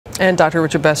And Dr.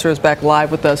 Richard Besser is back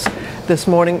live with us this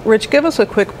morning. Rich, give us a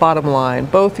quick bottom line.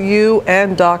 Both you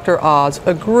and Dr. Oz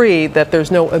agree that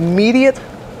there's no immediate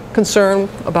concern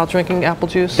about drinking apple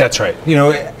juice? That's right. You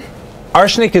know,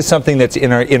 arsenic is something that's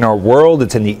in our world.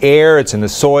 It's in the air, it's in the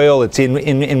soil, it's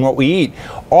in what we eat.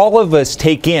 All of us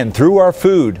take in through our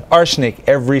food arsenic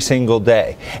every single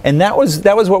day. And that was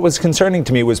what was concerning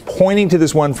to me, was pointing to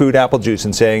this one food, apple juice,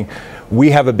 and saying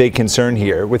we have a big concern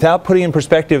here, without putting in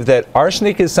perspective that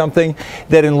arsenic is something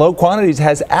that in low quantities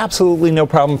has absolutely no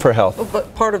problem for health.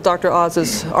 But part of Dr.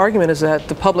 Oz's argument is that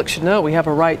the public should know. We have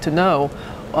a right to know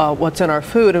what's in our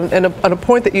food. And a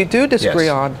point that you do disagree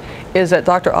on is that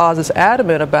Dr. Oz is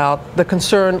adamant about the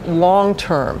concern long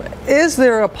term. Is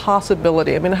there a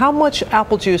possibility? I mean, how much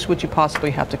apple juice would you possibly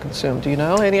have to consume? Do you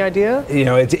know? Any idea? You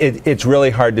know, it's really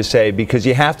hard to say, because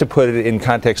you have to put it in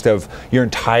context of your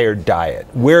entire diet.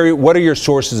 What are your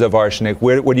sources of arsenic?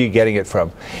 What are you getting it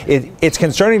from? It's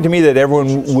concerning to me that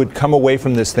everyone would come away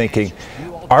from this thinking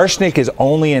arsenic is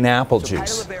only in apple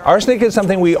juice. Arsenic is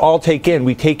something we all take in.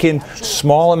 We take in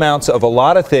small amounts of a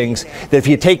lot of things that, if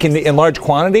you take in large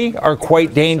quantity, are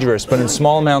quite dangerous, but in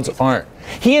small amounts aren't.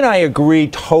 He and I agree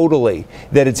totally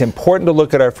that it's important to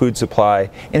look at our food supply,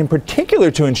 and in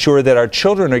particular to ensure that our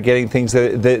children are getting things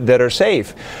that are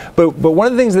safe. But one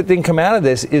of the things that didn't come out of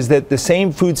this is that the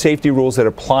same food safety rules that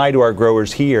apply to our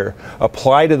growers here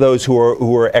apply to those who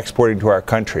are exporting to our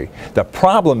country. The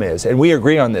problem is, and we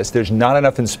agree on this, there's not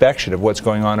enough inspection of what's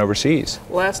going on overseas.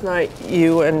 Last night,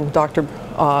 you and Dr.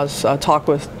 Oz talked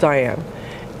with Diane.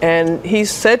 And he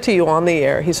said to you on the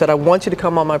air, he said, I want you to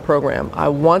come on my program. I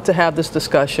want to have this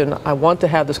discussion. I want to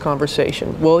have this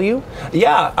conversation. Will you?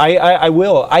 Yeah, I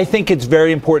will. I think it's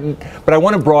very important, but I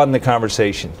want to broaden the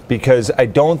conversation, because I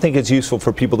don't think it's useful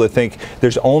for people to think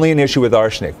there's only an issue with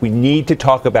arsenic. We need to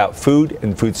talk about food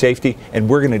and food safety, and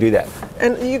we're going to do that.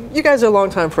 And you guys are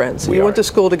longtime friends. We you are. Went to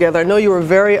school together. I know you were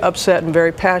very upset and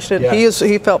very passionate. Yeah.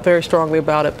 He felt very strongly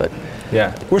about it, but...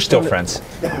 Yeah, we're still friends.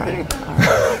 All right.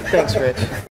 Thanks, Rich.